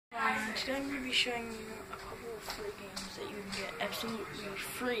Today I'm going to be showing you a couple of free games that you can get absolutely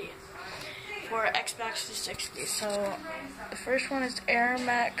free for Xbox 360. So, the first one is Air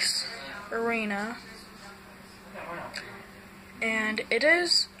Max Arena. And it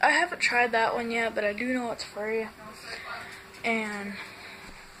is, I haven't tried that one yet, but I do know it's free. And,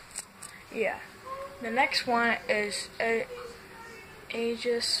 yeah. The next one is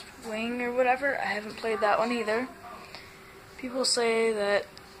Aegis Wing or whatever. I haven't played that one either. People say that,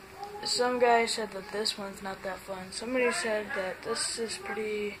 some guy said that this one's not that fun. Somebody said that this is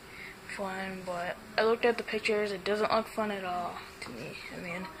pretty fun, but I looked at the pictures, it doesn't look fun at all to me. I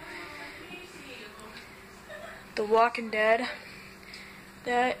mean, The Walking Dead,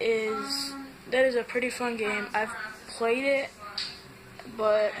 that is a pretty fun game. I've played it,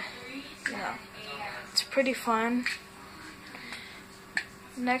 but, you know, it's pretty fun.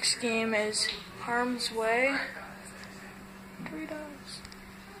 Next game is Harm's Way.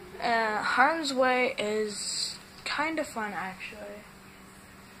 Harm's Way is kind of fun, actually.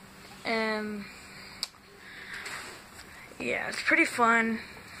 Yeah, it's pretty fun.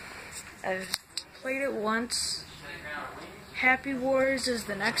 I've played it once. Happy Wars is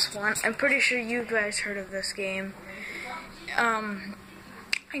the next one. I'm pretty sure you guys heard of this game. I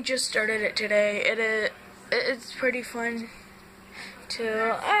just started it today. It's pretty fun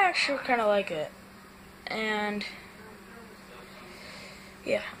too. I actually kind of like it. And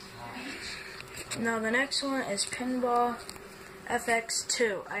yeah. Now the next one is Pinball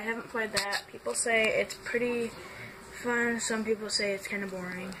FX2. I haven't played that. People say it's pretty fun. Some people say it's kind of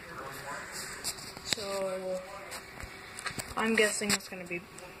boring. So I'm guessing it's going to be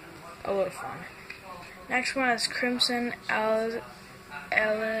a little fun. Next one is Crimson Alice.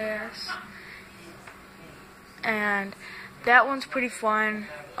 And that one's pretty fun.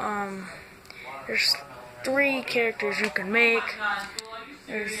 There's 3 characters you can make.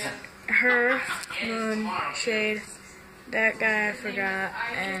 There's her, Moon, Shade, that guy I forgot,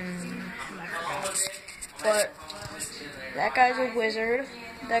 and I forgot. But that guy's a wizard,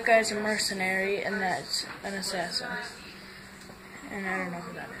 that guy's a mercenary, and that's an assassin. And I don't know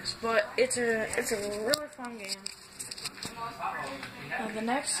who that is. But it's a really fun game. Now the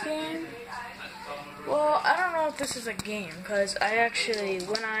next game, well, I don't know if this is a game, because I actually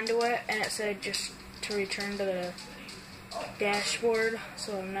went onto it and it said just to return to the dashboard,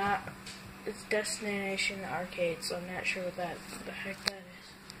 so I'm not, it's Destination Arcade, so I'm not sure what the heck that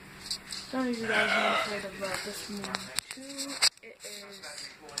is. Some of you guys might have heard about this one too. It is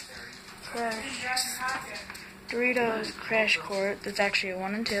Doritos Crash Court. There's actually a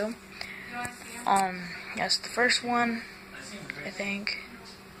 1 and 2. Yes, the first one, I think.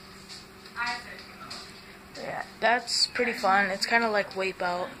 Yeah, that's pretty fun. It's kind of like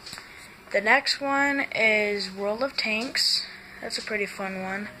Wipeout. The next one is World of Tanks. That's a pretty fun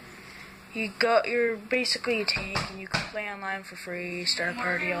one. You're basically a tank, and you can play online for free, start a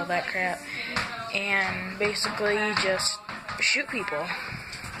party, all that crap, and basically you just shoot people.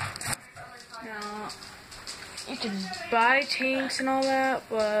 Now, you can buy tanks and all that,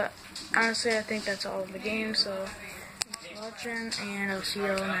 but honestly I think that's all of the game, so thanks for watching, and I'll see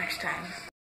you all next time.